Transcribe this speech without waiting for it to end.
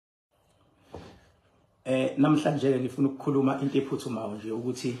Namhlanje ngifuna ukukhuluma into ephuthumayo nje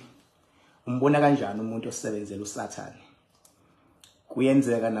ukuthi umbona kanjani umuntu osebenzela uSathan.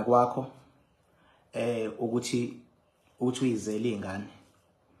 Kuyenzeka nakwakho ukuthi uyizele ingane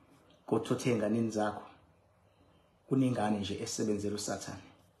kodwa uthe enganeni zakho kunengane nje esebenzela uSathan.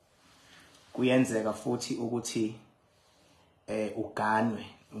 Kuyenzeka futhi ukuthi uganwe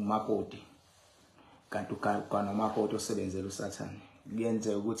umakoti kanti uganwa umakoti osebenzela uSathan.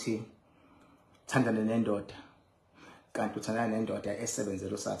 Kuyenzeka ukuthi thandana nendoda kanti uthandana nendoda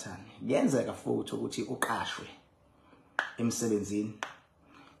esebenzela uSathan. Kuyenzeka futhi ukuthi uqashwe emsebenzini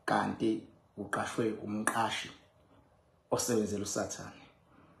kanti uqashwe umqashi osebenzela uSathan.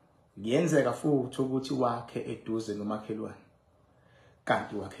 Kuyenzeka futhi ukuthi wakhe eduze nomakhelwane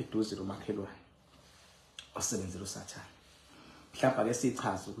kanti wakhe eduze nomakhelwane osebenzela uSathan. Mhlawumbe ake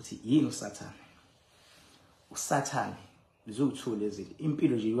sichaze ukuthi yini uSathan. uSathan lizokuthula ezinto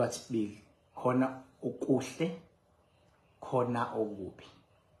impilo nje iwathibili khona ukuhle khona okubi,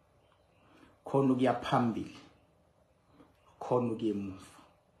 khona ukuya phambili khona ukuya emuva,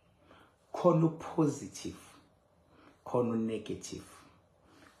 khona upositive khona unegative,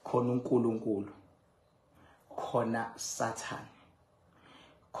 khona uNkulunkulu khona Sathan,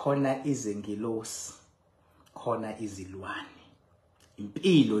 khona izingilosi khona izilwane.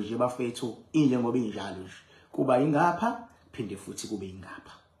 Impilo nje bafethu inje ngoba injalo nje kuba ingapha phinde futhi kube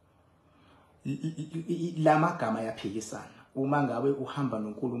ingapha. Lamagama ayaphikisana. Uma ngabe uhamba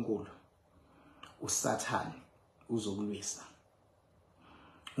noNkulunkulu uSathan uzokulwisa.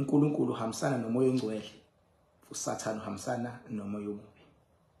 uNkulunkulu uhambisana nomoya ongcwele, uSathan uhambisana nomoya omubi.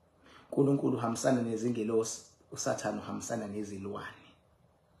 uNkulunkulu uhambisana nezingilosi, uSathan uhambisana nezilwane.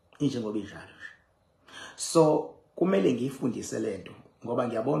 Inje ngoba injalo nje. So kumele ngiyifundise lento ngoba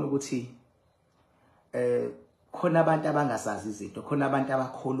ngiyabona ukuthi khona abantu abangazazi izinto, khona abantu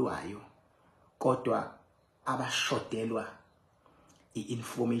abakholwayo kodwa abashodelwa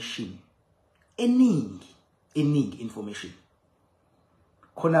iinformation eningi information.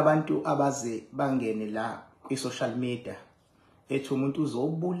 Khona abantu abaze bangene la kwi-social media ethi umuntu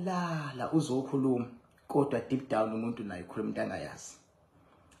uzobulala uzokhuluma kodwa deep down umuntu naye ukhuluma into angayazi,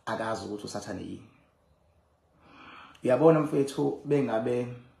 akazi ukuthi uSathan yini. Uyabona mfethu bengabe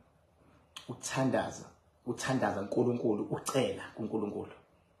uthandaza uNkulunkulu, ucela kuNkulunkulu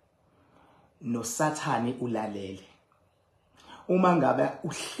noSathan ulalele. Uma ngabe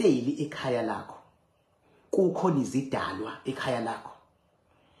uhleli ekhaya lakho kukhona izidalwa ekhaya lakho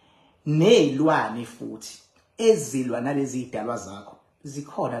nezilwane futhi ezilwa nalezi idalwa zakho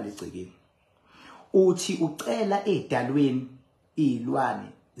zikhona legcekeni. Uthi ucela edalweni izilwane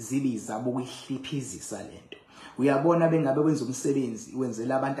zibiza bokuhliphizisa lento. Uyabona bengabe wenza umsebenzi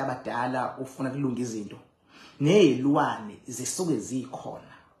wenzela abantu abadala ufuna kulunga izinto nezilwane zisuke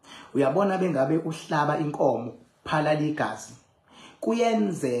zikhona. Uyabona bengabe uhlaba inkomo phala ligazi,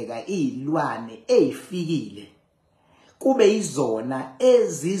 kuyenzeka izilwane ezifikile kube izona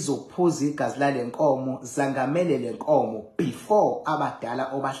ezizophuza igazi lale nkomo zangamele le nkomo before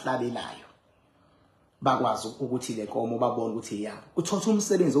abadala obahlabelayo bakwazi ukuthi le nkomo babone ukuthi yabo. Uthotha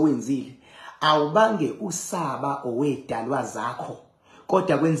umsebenzi owenzile awubange usaba owedalwa zakho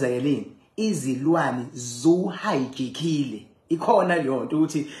kodwa kwenzakeleni izilwane zuhijekile. Ikhona leyo nto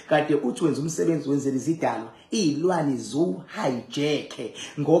ukuthi kade uthi wenza umsebenzi wenzele izidalwa izilwane zuhijeke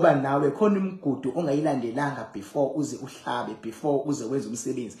ngoba nawe khona imigudu ongayilandelanga before uze uhlabe, before uze wenza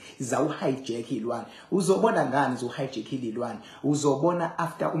umsebenzi zawuhijeke izilwane. Uzobona ngani zuhijeke izilwane? Uzobona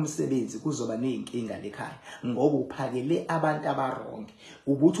after umsebenzi kuzoba nezinkinga lekhaya ngoba uphakele abantu abaronke.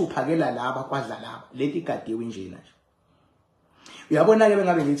 Ubuthi uphakela laba kwadla laba, leti igadiwe nje nje. Uyabona ke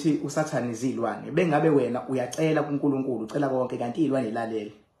bengabe ngithi uSathan izilwane, bengabe wena uyacela kuNkulunkulu ucela konke kanti izilwane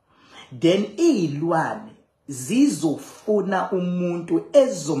ilalele, then izilwane zizofuna umuntu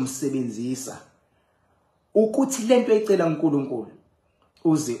ezomsebenzisa ukuthi lento ecela uNkulunkulu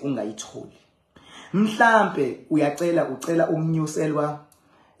uze ungayitholi. Mhlambe ucela umnyuselwa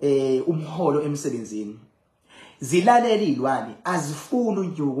umholo emsebenzini, zilalela izilwane azifuni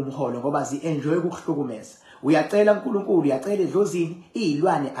unyuka umholo ngoba zi-enjoy ukuhlukumeza. Uyacela uNkulunkulu, uyacela edlozini,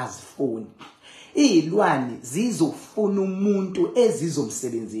 izilwane azifuni. Izilwane zizofuna umuntu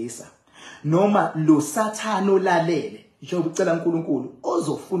ezizomsebenzisa. Noma lo Sathan olalele njengoba ucela uNkulunkulu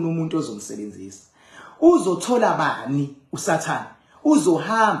ozofuna umuntu ozomsebenzisa. Uzothola bani uSathan?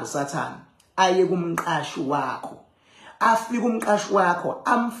 Uzohamba uSathan aye kumqashi wakho. Afike umqashi wakho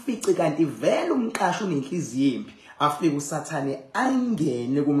amfice kanti vele umqashi unenhliziyo embi. Afike uSathan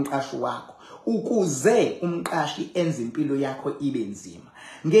angene kumqashi wakho ukuze umqashi enze impilo yakho ibe nzima.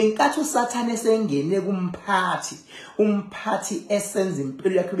 ngenkathi uSathan esengene kumphathi umphathi esenza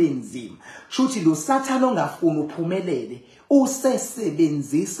impilo yakhe benzima shuthi lo Sathan ongafuni uphumelele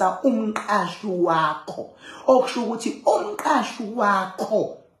usesebenzisa umqashi wakho okusho ukuthi umqashi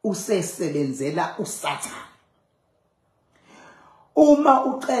wakho usesebenzela uSathan. Uma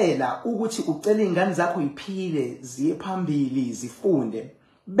ucela ukuthi ucela ingane zakho iphile ziye phambili zifunde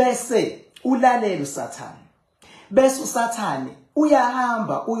bese ulalela uSathan bese uSathan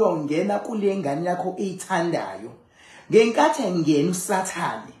uyahamba uyongena kule ngane yakho eyithandayo ngenkathi engena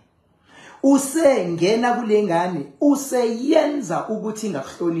uSathan usengena kule ngane useyenza ukuthi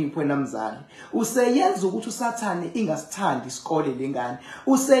ingakuhloniphe namzali useyenza ukuthi uSathan ingasithandi isikole lengane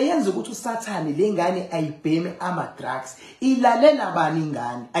useyenza ukuthi uSathan lengane ayibheme ama drugs ilalela bani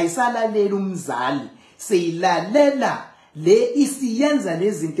ingane ayisalalela umzali seyilalela le isiyenza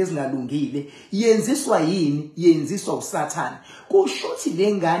lezinto ezingalungile yenziswa yini yenziswa uSathan kushuthi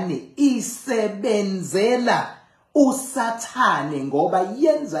lengane isebenzela uSathan ngoba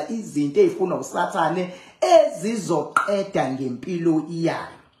yenza izinto ezifuna uSathan ezizoqeda ngempilo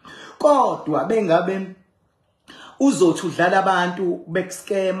yayo kodwa bengabe uzothi udlala abantu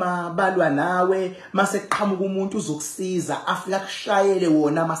bekuskema balwa nawe mase kuqhamuka umuntu uzokusiza afika kushayele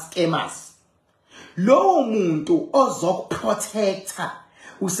wona ama scammers lo muntu ozokuprotecta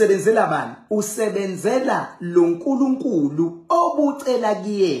usebenzela bani usebenzela lo nkulunkulu obucela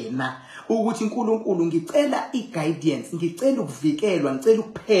kuyena ukuthi uNkulunkulu ngicela iguidance ngicela ukuvikelwa ngicela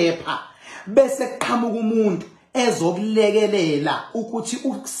ukuphepha bese kuqhamuka umuntu ezokulekelela ukuthi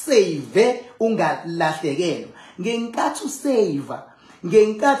ukusave ungalahlekelwa ngenkathi usave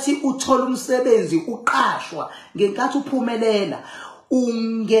ngenkathi uthola umsebenzi uqashwa ngenkathi uphumelela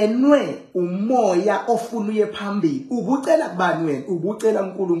ungenwe umoya ofuna uye phambili ubucela kubani wena ubucela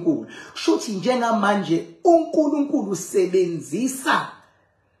uNkulunkulu shuthi njengamanje uNkulunkulu usebenzisa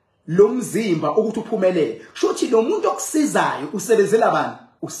lo mzimba ukuthi uphumelele shuthi lo muntu okusizayo usebenzela bani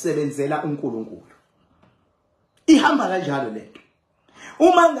usebenzela uNkulunkulu ihamba kanjalo lento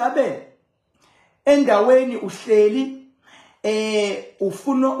uma ngabe endaweni uhleli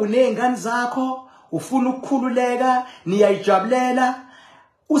ufuna unezingane zakho ufuna ukukhululeka niyayijabulela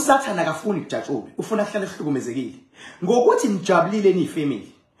uSathan akafuni ukujatshula ufuna kuhlale ehlukumezekile ngokuthi nijabulile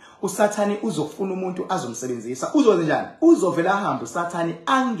nifamily uSathan uzofuna umuntu azomsebenzisa uzokwenza njani uzovela ahamba uSathan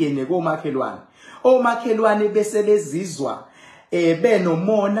angene komakhelwane omakhelwane bese bezizwa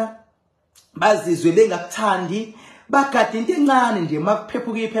benomona bazizwe bengakuthandi bagada into encane nje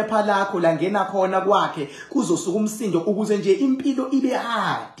makuphephuka iphepha lakho la ngena khona kwakhe kuzosuka umsindo ukuze nje impilo ibe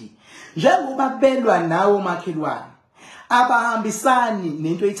hard njengoba belwa nawo makhelwane abahambisani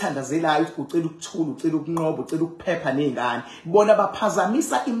nento eyithandazelayo ucela ukuthula ucela ukunqoba ucela ukuphepha nezingane bona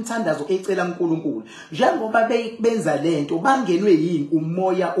baphazamisa imithandazo ecela uNkulunkulu njengoba benza lento bangenwe yini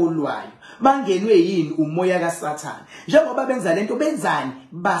umoya olwayo bangenwe yini umoya kaSathan njengoba benza lento benzani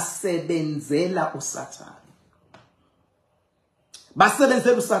basebenzela uSathan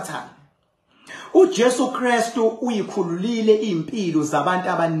basebenzela uSathan uJesu Kristu uyikhululile impilo zabantu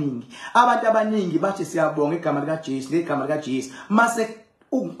abaningi bathi siyabonga igama lika Jesu ngegama lika Jesu mase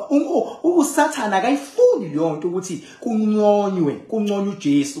uSathan akayifuni lonto ukuthi kunconywe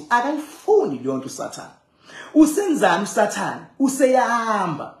uJesu akayifuni lonto uSathan usenzani uSathan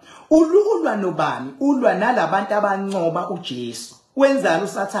useyahamba ulwa nobani ulwa nalabantu abancoba uJesu wenzani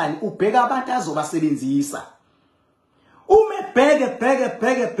uSathan ubheka abantu azobasebenzisa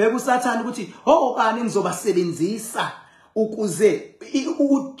bheke uSathan ukuthi bani ngizobasebenzisa ukuze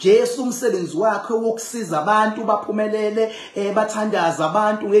uJesu umsebenzi wakhe wokusiza abantu baphumelele bathandaza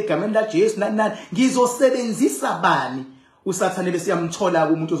abantu ngegama likaJesu nani ngizosebenzisa bani uSathan bese yamthola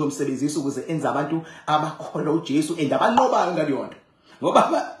umuntu ozomsebenzisa ukuze enze abantu abakholwa uJesu endabanqobayo ngaliyonto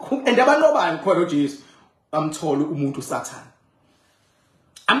ngoba endabanqobayo ukholwa uJesu amthola umuntu uSathan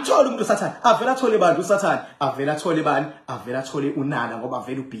amthola umuntu uSathan avela athole abantu uSathan avela athole bani avela athole unala ngoba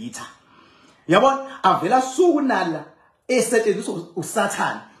avela ubhitha yabona avela suku unala esetshenziswa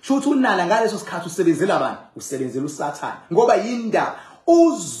uSathan shothi unala ngaleso sikhathi usebenzela bani usebenzela uSathan ngoba yinda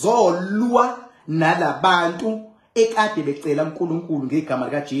uzolwa nalabantu ekade becela uNkulunkulu ngegama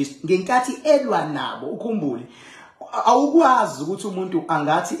lika Jesu ngenkathi elwa nabo ukhumbule awukwazi ukuthi umuntu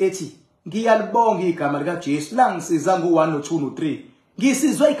angathi ethi ngiyalibonga igama lika Jesu la ngisiza ngo1 no2 no3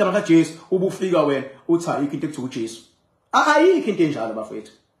 ngisizwe igama lika Jesu ubufika wena uthi ayikho into ekuthi uJesu ayikho into enjalo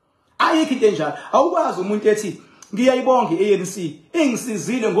bafethu ayikho into enjalo awukwazi umuntu ethi ngiyayibonga iANC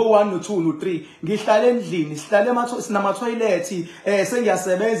ingisizile ngo1 no2 no3 ngihlala endlini sihlale sinama toilet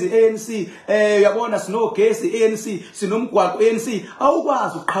sengiyasebenza iANC uyabona sinogesi iANC sinomgwaqo iANC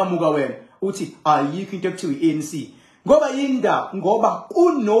awukwazi uqhamuka wena uthi ayikho into ekuthiwa iANC Ngoba yinda ngoba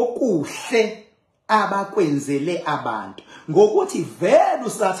kunokuhle abakwenzele abantu. Ngokuthi vele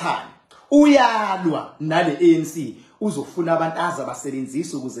uSathan uyalwa nale ANC uzofuna abantu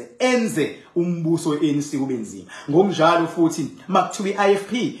azabasebenzisa ukuze enze umbuso weANC kube nzima. Ngokunjalo futhi makuthiwa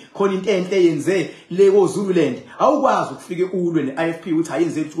iIFP khona into enhle yenze leko Zululand awukwazi ukufike ulwe neIFP uthi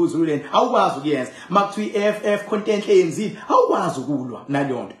ayenze ukuthi kuZululand awukwazi ukuyenza. Makuthiwa iFF khona into enhle yenzile awukwazi ukulwa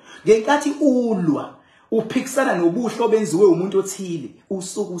nalonto. Ngenkathi ulwa uphikisana nobuhlo benziwe umuntu othile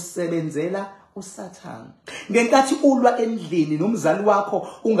usokusebenzela uSathan. Ngenkathi ulwa endlini nomzali wakho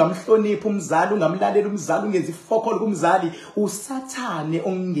ungamhloniphi umzali ungamlalela umzali ungenzi ifokolo kumzali uSathane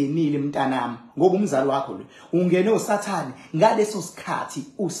ongenile mntanami ngoba umzali wakho lo ungene uSathane ngaleso sikhathi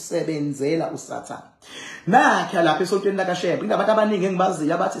usebenzela uSathan. Nakhe lapha esontweni lakaShembe inabantu abaningi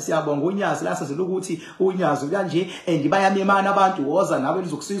engibaziyo abathi siyabonga uNyazi la sezile ukuthi uNyazi kanje bayamemana abantu woza nawe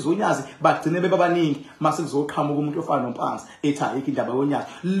lizokusiza uNyazi bagcine bebabaningi mase kuzoqhamuka umuntu ofana noMpansi ethi ayikho indaba yoNyazi.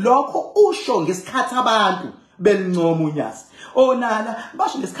 Lokho usho ngesikhathi abantu belincoma uNyazi. Onala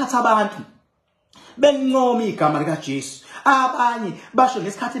basho ngesikhathi abantu belincoma igama likaJesu. Abanye basho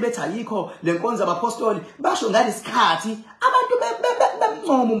ngesikhathi bethi ayikho lenkonzo abapostoli basho ngalesikhathi abantu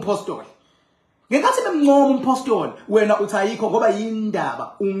bemncoma umpostoli. Ngenkathi bemncoma umpostoli wena uthi ayikho ngoba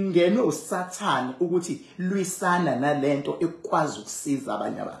yindaba ungenwe uSathan ukuthi lwisana nalento ekwazi ukusiza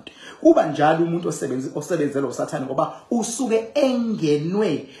abanye abantu. Kuba njalo umuntu osebenzela uSathan ngoba usuke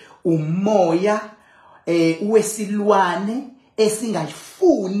engenwe umoya wesilwane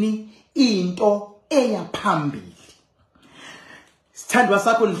esingayifuni into eyaphambili. Sithandwa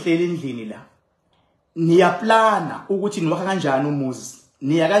sakho nihleli endlini la. Niyaplana ukuthi niwakha kanjani umuzi.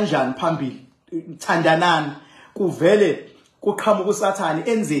 Niya kanjani phambili. Thandanani kuvele kuqhamuka uSathan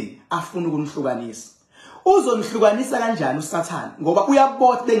enzeni afuna ukunihlukanisa. Uzonihlukanisa kanjani uSathan ngoba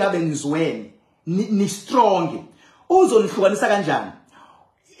uyabotha bengabe nizweni ni strong. Uzonihlukanisa kanjani?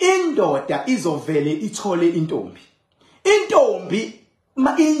 Indoda izovele ithole intombi.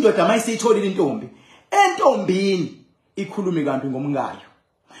 Indoda mayisitholile intombi, entombini ikhulume kanti ngomkayo.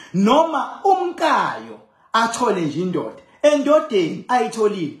 Noma umkayo athole nje indoda, endodeni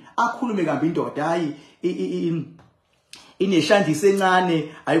ayitholile akhulume kambi indoda hayi ineshandisi encane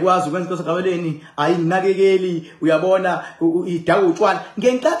ayikwazi ukwenza into esegabeleni ayinakekeli uyabona idaka utshwala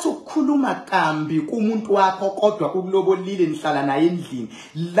ngenkathi ukukhuluma kambi kumuntu wakho kodwa ukulobolile nihlala naye endlini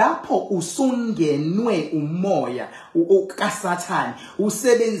lapho usungenwe umoya kaSathan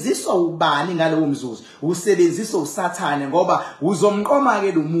usebenziswa ubani ngalowo mzuzu usebenziswa uSathan ngoba uzomqoma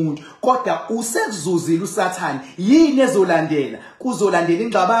ke lo muntu kodwa usezuzile uSathan yini ezolandela kuzolandela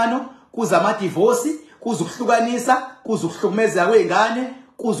ingxabano kuzama divorce kuzukuhlukanisa kuzukuhlukumeza kwengane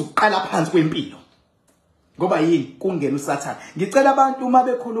kuzukuqala phansi kwempilo ngoba yini kungena uSathan. Ngicela abantu uma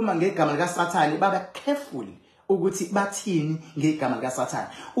bekhuluma ngegama likaSathan babe careful ukuthi bathini ngegama likaSathan.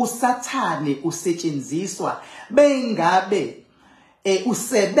 uSathan usetshenziswa bengabe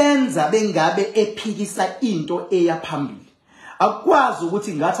usebenza bengabe ephikisa into eyaphambili. Akwazi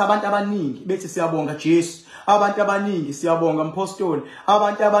ukuthi ngathi abantu abaningi bethi siyabonga Jesu, abantu abaningi siyabonga umpostoli,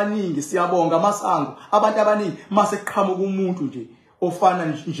 abantu abaningi siyabonga masango, abantu abaningi mase qhamuka umuntu nje ofana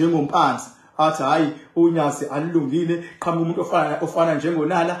njengompansi athi hayi uNyazi alilungile, qhamuka umuntu ofana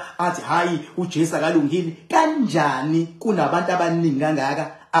njengonala athi hayi uJesu akalungile. Kanjani kunabantu abaningi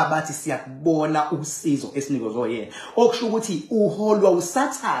kangaka abathi siyakubona usizo esinikezwe yena, okusho ukuthi uholwa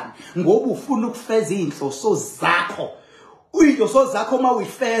uSathan ngoba ufuna ukufeza inhloso zakho. Uyinhloso zakho uma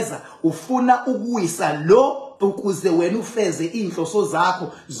uyifeza ufuna ukuwisa lo ukuze wena ufeze inhloso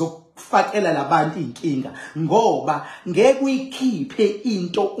zakho zokufakela labantu inkinga ngoba ngeke uyikhiphe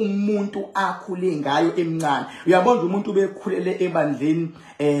into umuntu akhule ngayo emncane. Uyabona umuntu bekhulele ebandleni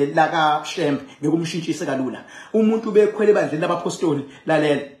lakaShembe ngeke umshintshise kalula. Umuntu bekhwele ebandleni labapostoli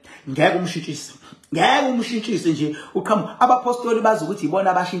lalela ngeke umshintshise nje uqhamuka abapostoli bazi ukuthi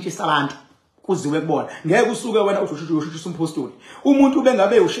ibona abashintshisa abantu kuziwe kubona ngeke usuke wena ushintshisa umpostoli. Umuntu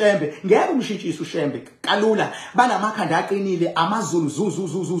bengabe uShembe ngeke umshintshise uShembe kalula. Banamakhanda aqinile amazulu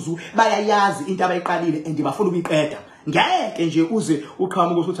zuzu bayayazi into abayiqalile and bafuna ukuyiqeda. Ngeke nje uze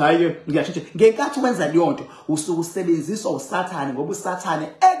uqhamuka ukuthi hayi ngiyashintsha. Ngenkathi wenza leyo nto usuke usebenziswa uSathan ngoba uSathan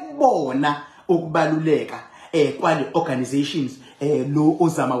ekubona ukubaluleka kwale organizations lo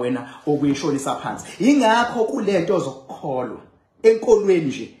ozama wena okuyishonisa phansi. Ingakho kulento zokukholwa enkolweni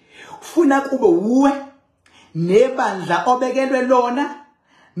nje ufuna kube uwe nebandla obekelwe lona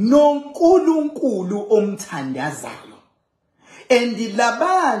noNkulunkulu omthandazayo.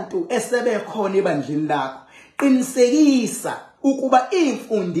 Labantu esebekhona ebandleni lakho qinisekisa ukuba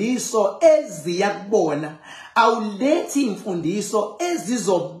imfundiso eziya kubona awulethi imfundiso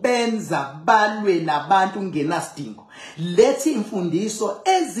ezizobenza balwe nabantu ngenasidingo. Lethi imfundiso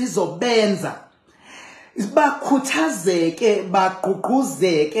ezizobenza bakhuthazeke,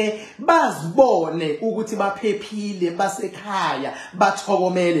 bagqugquzeke, bazibone ukuthi baphephile, basekhaya,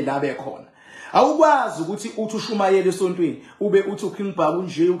 bathokomele la bekhona. Awukwazi ukuthi uthi ushumayele esontweni ube uthi ukhingibhaka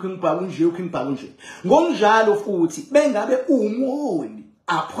unje, ukhingibhaka unje, ukhingibhaka unje. Ngokunjalo futhi bengabe umholi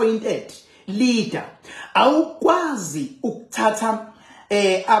appointed leader, awukwazi ukuthatha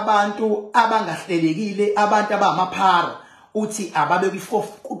abantu abangahlelekile, abantu abamaphara uthi ababe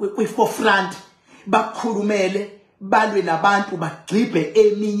kwi-forefront bakhulumele, balwe nabantu, bagxibe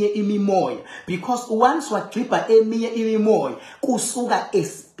eminye imimoya, because once wagxiba eminye imimoya kusuka a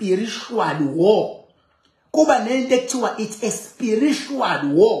spiritual war. Kuba nento ekuthiwa it's a spiritual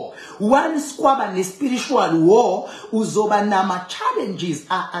war. Once kwaba ne spiritual war uzoba nama challenges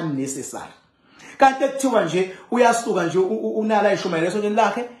are unnecessary. Kanti ekuthiwa nje uyasuka nje unala ishumayela esonweni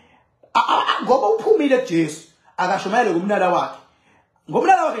lakhe ngoba uphumile kuJesu akashumayele ngomnala wakhe.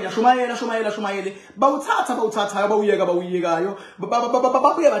 Ngomnala wakhe nje shumayele bawuthatha bawuyekayo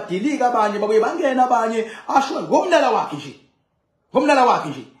babuye badilika abanye babuye bangena abanye asho ngomnala wakhe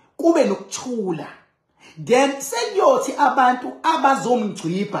nje kube nokuthula. Then sekuyothi abantu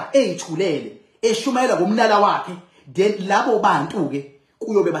abazomgcibha ezithulele eshumayela ngomnala wakhe, then labo bantu ke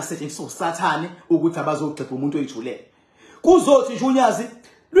kuyobe basetshenziswa uSathane ukuthi abazogcibha umuntu ezithulele. Kuzothi nje unyazi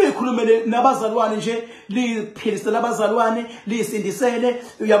likhulumele nabazalwane nje, liphilisele abazalwane, lisindisele,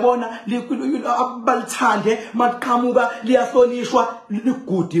 uyabona, balithande, maqhamuka liyahlonishwa,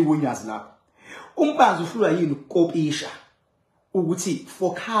 ligudiwe unyazi lapho. Umbanzi uhlulwa yini ukukopisha ukuthi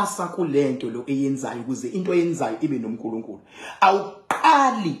focusa kulento lo eyenzayo ukuze into eyenzayo ibe noNkulunkulu.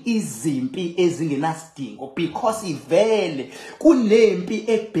 Awuqali izimpi ezingenasidingo because ivele kunempi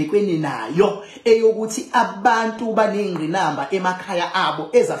ebhekweni nayo eyokuthi abantu banengqinamba emakhaya abo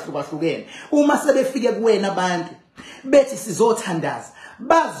ezahlukahlukene. Uma sebefike kuwena abantu bethi sizothandaza,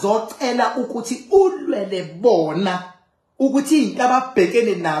 bazocela ukuthi ulwele bona ukuthi into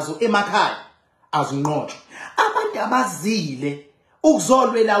ababhekene nazo emakhaya azinqotshwe. Abantu abazile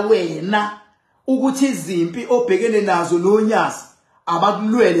ukuzolwela wena ukuthi izimpi obhekene nazo nonyazi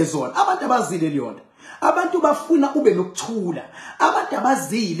abakulwele zona. Abantu abazile liyona. Abantu bafuna ube nokuthula. Abantu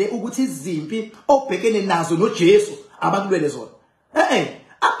abazile ukuthi izimpi obhekene nazo noJesu abakulwele zona.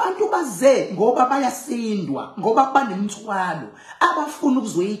 Abantu baze ngoba bayasindwa, ngoba banemthwalo, abafuna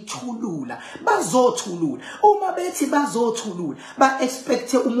ukuzoyithulula, bazothulula. Uma bethi bazothulula,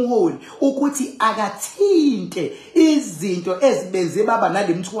 ba-expecte umholi ukuthi akathinte izinto ezibenze baba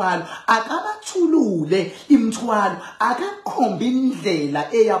nalemthwalo, akabathulule imthwalo, akakhombe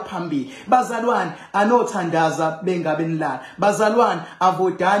indlela eyaphambili. Bazalwane, anothandaza bengabe nilala. Bazalwane,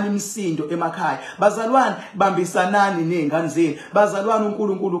 avodani imisindo emakhaya. Bazalwane, bambisanani nengane zenu. Bazalwane,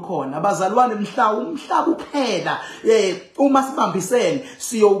 uNkulunkulu khona. Bazalwane, umhlaba uphela. Uma sibambisene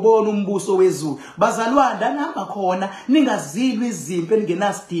siyobona umbuso wezulu. Bazalwane, lanamba khona ningazilwa izimpi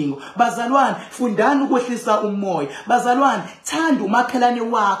engenasidingo. Bazalwane, fundani ukwehlisa umoya. Bazalwane, thanda umakhelwane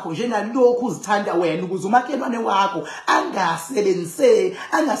wakho njengalokhu uzithanda wena, ukuze umakhelwane wakho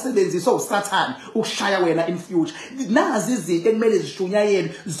angasebenziswa uSathane ukushaya wena in future. Nazi izinto ekumele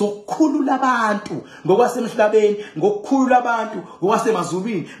zishunyayelwe zokukhulula abantu ngokwasemhlabeni, ngokukhulula abantu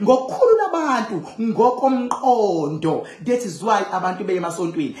ngokwasemazulwini, ngokukhulula abantu ngokomqondo. That is why abantu beye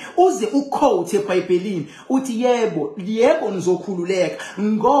emasontweni uze uquote eBhayibhelini uthi yebo nizokhululeka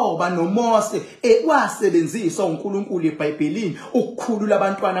ngoba noMose wasebenziswa uNkulunkulu eBhayibhelini ukukhulula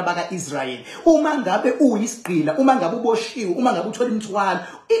abantwana bakaIsrayeli. Uma ngabe uyisigqila, uma ngabe uboshiwe, uma ngabe uthola imithwalo,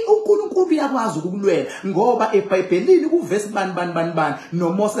 uNkulunkulu uyakwazi ukukulwela ngoba eBhayibhelini kuvesi bani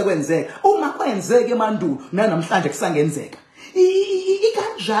noMose kwenzeka. Uma kwenzeka emandulo namhlanje kusangenzeka.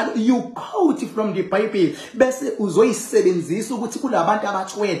 Ikanjalo you quote from the Bible bese uzoyisebenzisa ukuthi kulabantu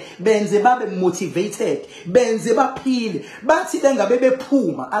abathwele benze babe motivated, benze baphile, bathi bengabe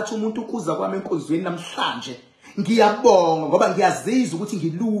bephuma athi umuntu ukuza kwami enkonzweni namhlanje ngiyabonga ngoba ngiyazizwa ukuthi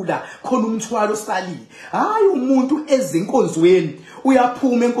ngilula khona umthwalo osalile. Hayi umuntu ezenkonzweni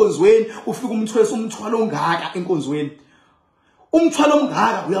uyaphuma enkonzweni ufika umthwalo ongaka enkonzweni. Umthwalo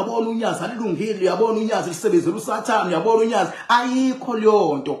omngaka uyabona unyazi alilungile, uyabona unyazi lisebenzela uSathane, uyabona unyazi ayikho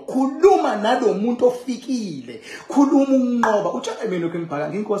leyo nto. Khuluma nalo muntu ofikile, khuluma unqoba. Utshela mina ngibhaka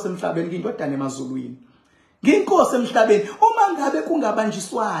nginkosi emhlabeni ngindodana emazulwini. Nginkosi emhlabeni uma ngabe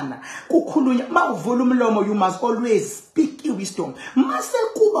kungabanjiswana kukhulunywa mawuvula umlomo you must always speak wisdom. Mase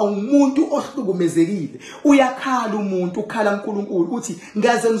kuba umuntu ohlukumezekile uyakhala umuntu ukhala uNkulunkulu uthi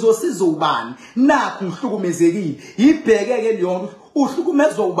ngaze ngizosiza ubani nakho ngihlukumezekile ibhekeke leyo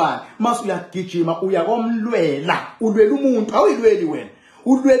uhlukumezwa ubani mase uyagijima uyakomlwela ulwela umuntu awuyilweli wena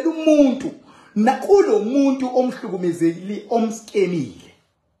ulwela umuntu nakulo muntu omhlukumezekile omskemile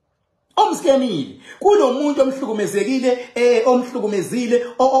kulo muntu omhlukumezekile omhlukumezile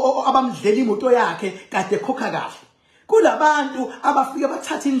abamdlela imoto yakhe kade khokha kahle kulabantu abafike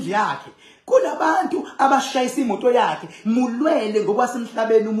bathatha indlu yakhe kulabantu abashayisa imoto yakhe mulwele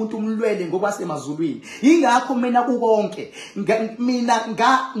ngokwasemhlabeni umuntu umlwele ngokwasemazulwini ingakho mina kukonke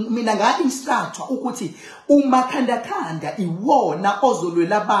mina nga instructor ukuthi umakhandakanda iwona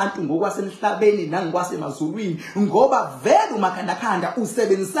ozolwela abantu ngokwasemhlabeni nangokwasemazulwini ngoba vele umakhandakanda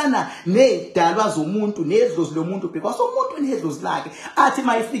usebenzisana nedalwa zomuntu nedlozi lomuntu because umuntu nedlozi lakhe athi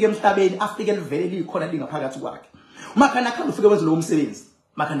mayifika emhlabeni afike livele likhona lingaphakathi kwakhe umakhandakanda ufike wenza lo umsebenzi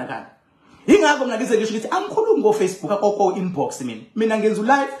makhandakanda ingakho mina ngize ngisho ukuthi angikhulumi go Facebook akho inbox mina ngenza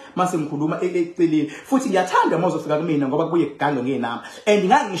live mase ngikhuluma eceleni futhi ngiyathanda mawuzofika kumina ngoba kubuye kugando ngenama and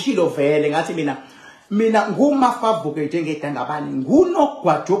ngangishilo vele ngathi mina ngumafavuke njengedangabani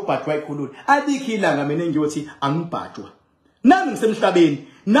ngunogwadjobhadwa ikhulula alikho ilanga mina ngiyothi angibhajwa nami ngisemhlabeni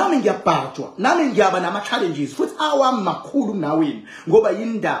nami ngiyabhajwa nami ngiyaba nama challenges futhi awami makhulu kunaweni ngoba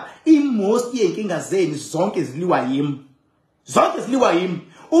yinda most yenkinga zeni zonke ziliwa yimi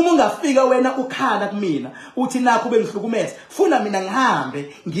uma ungafika wena ukhala kumina uthi nakho bengihlukumeza funa mina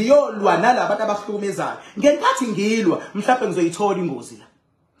ngihambe ngiyolwa nalabantu abahlukumezayo ngenkathi ngilwa mhlawumbe ngizoyithola ingozi la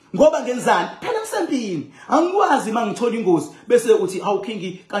ngoba ngenzani phela kusempini angikwazi mangithola ingozi bese uthi hawu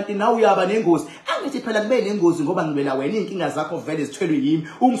king kanti nawe uyaba nengozi angithi phela kube nengozi ngoba ngibela wena inkinga zakho vele zithwelwe yimi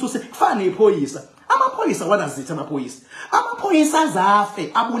ungisuse kufana nephoyisa amaphoyisa wanazitha amaphoyisa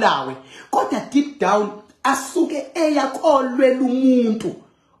azafe abulawe kodwa deep down asuke eyakolwela umuntu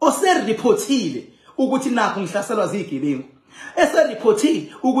osereportile ukuthi nakho ngihlaselwa zigebengu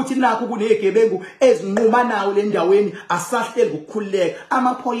esereportile ukuthi nakho kunegebengu ezinquma nawo le ndaweni asahleli ukukhuleka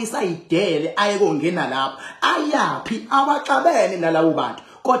amaphoyisa ayidele ayekongena lapho ayapi abaxabene nalawo bantu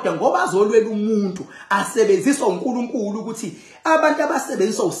kodwa ngoba azolwela umuntu asebenziswa uNkulunkulu ukuthi abantu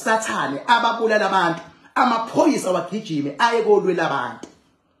abasebenziswa uSathan ababulala abantu amaphoyisa wagijime ayekolwela abantu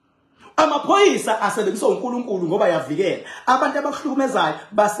amaphoyisa asebenziswa uNkulunkulu ngoba yavikela abantu abahlukumezayo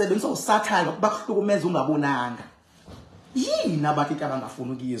basebenziswa uSathan bakuhlukumeza ungabonanga yini abantu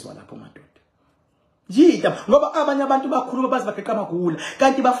abangafuni ukuyizwa lapho madoda yini ngoba abanye abantu bakhuluma bazibageqa amagula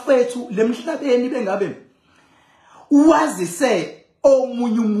kanti bafethu lemhlabeni bengabe wazise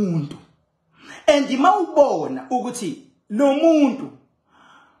omunye umuntu and mawubona ukuthi lo muntu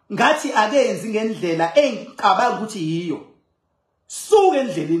ngathi akenzi ngendlela engicabanga ukuthi yiyo suke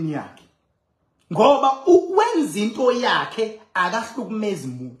endleleni yakhe ngoba ukwenza into yakhe akahlukumezi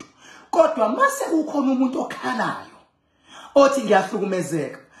umuntu kodwa mase kukhona umuntu okhalayo othi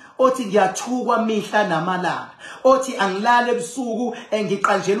ngiyahlukumezeka othi ngiyathukwa mihla namalanga othi angilale ebusuku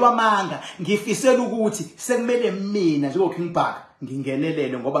engiqanjelwa amanga ngifisela ukuthi sekumele mina njengoKing Bhaka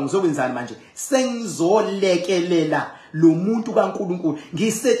ngingenelele ngoba ngizokwenzani manje sengizolekelela lo muntu kaNkulunkulu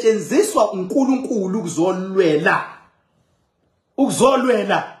ngisetshenziswa uNkulunkulu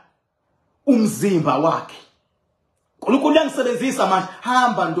ukuzolwela umzimba wakhe uNkulunkulu yangisebenzisa manje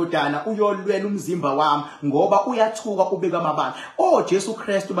hamba ndodana uyolwela umzimba wami ngoba uyathuka ubeka amabala Jesu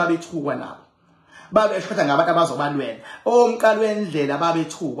Kristu babethukwa nabo babeshotha ngabantu abazobalwela omqalo wendlela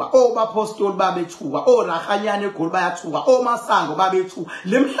babethukwa bapostoli babethukwa rahanyane egoli bayathuka masango babethukwa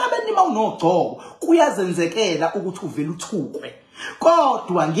lemhlabeni mawunogcobo kuyazenzekela ukuthi uvele uthukwe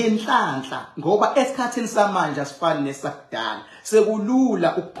kodwa ngenhlanhla ngoba esikhathini samanje asifani nesakudala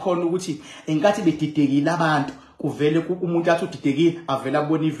sekulula ukukhona ukuthi enkathi bedidekile abantu kuvele umuntu athi udidekile avela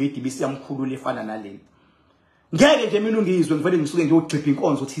abona ivideo bisiyamkhulula efana nalena ngeke nje mina ungizwe ngivele ngisuke ngiyogcipha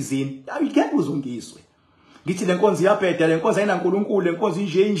inkonzo thizeni ngeke uzongizwe ngithi le nkonzo iyabheda le nkonzo ayina uNkulunkulu le nkonzo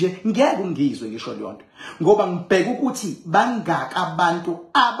nje ngeke ungizwe ngisho lonto ngoba ngibheka ukuthi bangaka abantu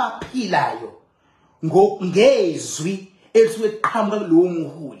abaphilayo ngezwi elisuke liqhamuka kulowo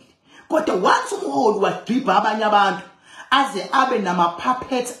muholi kodwa once umholi wadriba abanye abantu aze abe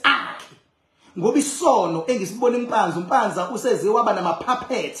nama-puppets akhe ngoba isono engisibona umpanza useze waba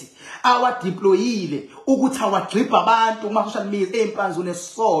nama-puppets awadeployile ukuthi awadriba abantu kuma-social media empanza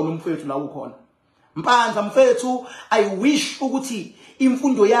unesono mfethu la ukhona mpanza mfethu I wish ukuthi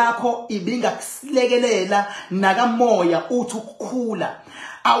imfundo yakho ibingakusilekelela nakamoya uthi ukukhula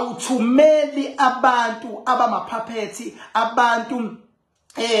awuthumeli abantu abamaphapethi abantu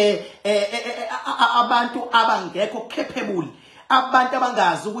abantu abangekho capable, abantu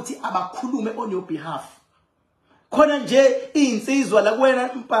abangazi ukuthi abakhulume on your behalf. Khona nje insizwa la kuwena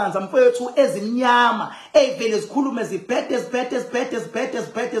Mpanza mfowethu ezimnyama evele zikhulume zibhede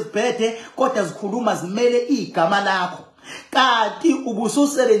kodwa zikhuluma zimele igama lakho. Kanti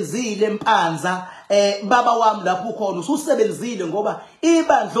ubususebenzile Mpanza baba wami lapho ukhona ususebenzile ngoba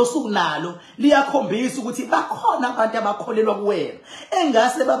ibandla osukunalo liyakhombisa ukuthi bakhona abantu abakholelwa kuwena.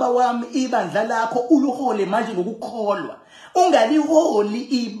 Engase baba wami ibandla lakho uluhole manje ngokukholwa. Ungaliholi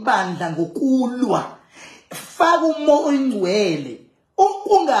ibandla ngokulwa. Faka umoya ongcwele.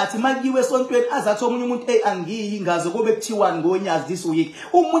 Ungathi makiwe esontweni azathi omunye umuntu angiyi ngaze kube kuthiwani ngonyazi this week.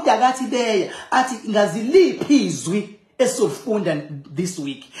 Umuntu akathi leya athi ngaziliphi izwi esofunda this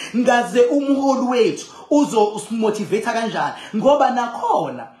week. Ngaze umholi wethu uzomotivate kanjani ngoba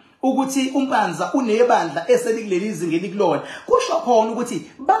nakhona ukuthi uMpanza unebandla eselikuleli izinga elikulona. Kusho khona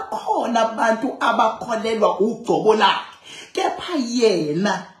ukuthi bakhona abantu abakholelwa ugcobo lakhe. Kepha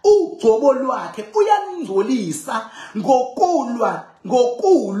yena ugcobo lwakhe uyangcolisa ngokulwa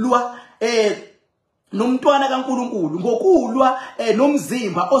nomntwana kaNkulunkulu, ngokulwa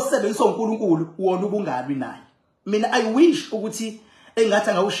nomzimba osebenziswa uNkulunkulu wona ubungabi naye. Mina I wish ukuthi engathi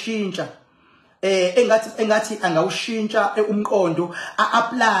angawushintsha engathi angawushintsha umqondo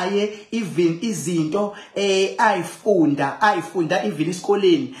apply even izinto ayifunda even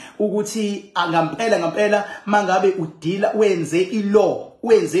isikoleni ukuthi ngampela mangabe udila wenze ilaw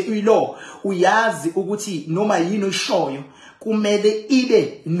uyazi ukuthi noma yini oyishoyo kumele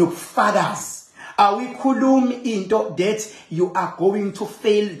ibe nobufakazi. Awikhulumi into that you are going to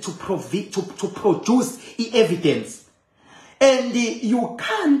fail to produce evidence. And you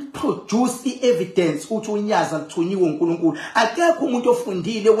can't produce evidence uthi unyaza kuthunyiwe uNkulunkulu. Akekho umuntu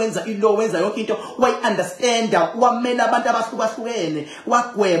ofundile wenza ilaw wenza yonke into wayi-understanda wamela abantu abahlukahlukene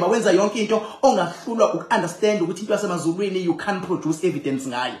wagweba wenza yonke into ongahlulwa uku-understand ukuthi into yasemazulwini you can't produce evidence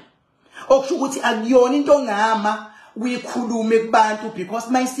ngayo. Okusho ukuthi akuyona into ngama uyikhulume kubantu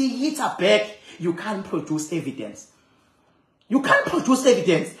because mayisihitha back you can't produce evidence. You can't produce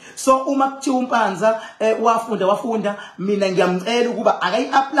evidence. So uma kuthiwa uMpanza wafunda mina ngiyamcela ukuba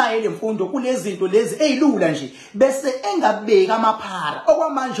akayi-apply le mfundo kulezinto lezi ezilula nje bese engabeka amaphara.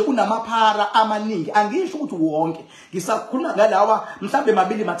 Okwamanje unamaphara amaningi, angisho ukuthi wonke, ngisakhuluma ngalawa mhlambe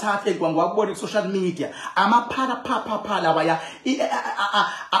mabili mathathu engikubona ku social media. Amaphara pha lawa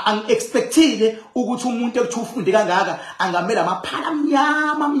ang-expectile ukuthi umuntu ekuthi ufunde kangaka angamela amaphara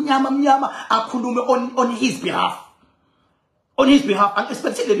mnyama akhulume on his behalf. On his behalf,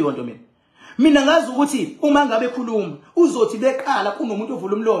 unexpectedly leyo mina. Mina ngazi ukuthi uma ngabe ekhuluma uzothi beqala kunomuntu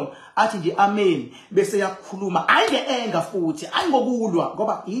ovula umlomo athi nje amen bese yakhuluma ayingenga futhi ayingokulwa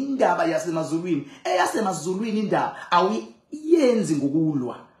ngoba indaba yasemazulwini eyasemazulwini indaba awuyenzi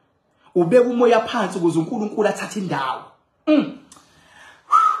ngokulwa. Ubeka umoya phansi ukuze uNkulunkulu athathe indawo.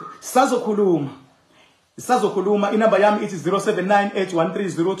 Sazokhuluma inamba yami ithi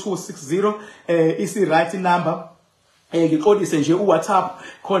 0798130260 isi right number. Ngiqolise nje uWhatsApp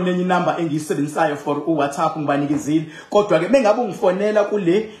khona enye inamba engiyisebenzisayo for uWhatsApp ngibanikizile kodwa ke mengabe ungifonela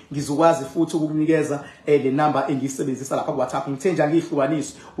kule ngizokwazi futhi ukukunikeza le number engiyisebenzisa lapha kuWhatsApp. Ngithe nje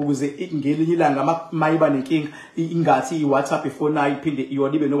angihlukanise ukuze ngelinye ilanga mayiba nenkinga ingathi iWhatsApp ifonayo iphinde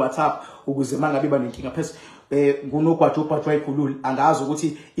iyona ibe noWhatsApp ukuze mangabe iba nenkinga phela ngunogwajobhajwa ikhulula angazi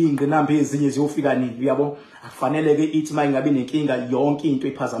ukuthi ingqinamba ezinye ziyofika nini uyabo. Akufanele ke ithi mayingabe nenkinga yonke into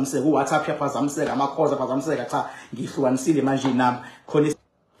iphazamiseka uWhatsApp yaphazamiseka amakhoza aphazamiseka cha ngihlukanisile manje inamba khona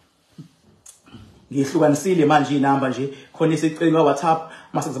ngihlukanisile manje inamba nje khona isicelo WhatsApp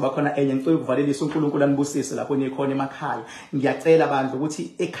mase kuzoba khona enye ngicela ukuvalelisa uNkulunkulu anibusise lapho nikhona emakhaya. Ngiyacela bandla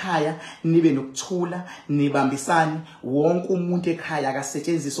ukuthi ekhaya nibe nokuthula nibambisane wonke umuntu ekhaya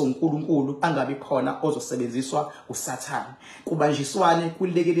akasetshenziswe uNkulunkulu angabe khona ozosebenziswa uSathan. Kubanjiswane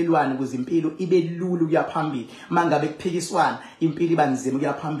kulekelelwane ukuze impilo ibe lulu kuya phambili. Mangabe kuphikiswana impilo iba nzima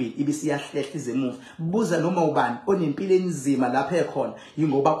kuya phambili ibisiyahlehla izemuva. Buza noma ubani onempilo enzima lapha ekhona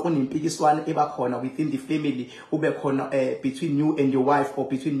yingoba kunempikiswana ebakhona within the family ube khona between you and your wife or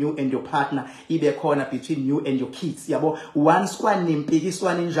between you and your partner ibe khona between you and your kids yabo. Once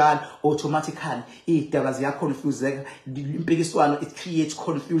kwanempikiswana njalo automatically idaba ziyaconfuseka. Impikiswano it creates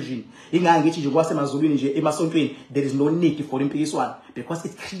confusion. Ingangithi nje kwasemazulwini nje emasontweni there is no need for impikiswano because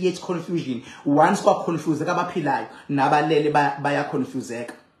it creates confusion. Once kwa confuseka abaphilayo nabalele baya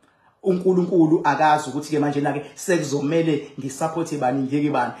confuseka. uNkulunkulu akazi ukuthi ke manje nake sekuzomela ngisupport bani ngeke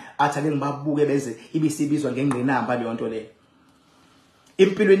bani athale ngibabuke beze ibisibizwa ngengqinamba leyo nto leyo.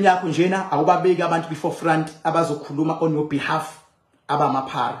 Impilweni yakho njena awubabeki abantu before front abazokhuluma on your behalf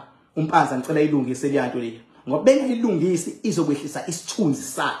abamaphara. uMpanza ngicela ilungise le nto leyo. ngoba bengayilungisi izokwehlisa isithunzi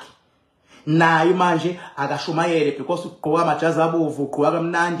sakhe. Naye manje akashumayele because ugqoka amajazi abovu, ugqoka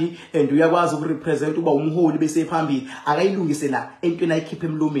kamnandi and uyakwazi ukurepresent uba umholi bese phambili. Akayilungise la entweni ayikhipha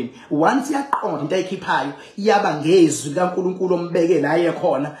emlomeni. Once yaqonda into ayikhiphayo yaba ngezwi kaNkulunkulu ombeke la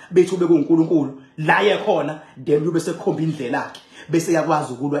yekhona, bethi ube kuNkulunkulu la yekhona, then ube sekhomba indlela yakhe bese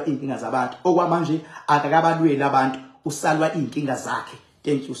yakwazi ukulwa inkinga zabantu. Okwamanje akakabalweli abantu, usalwa inkinga zakhe.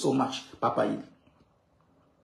 Thank you so much. Bye bye.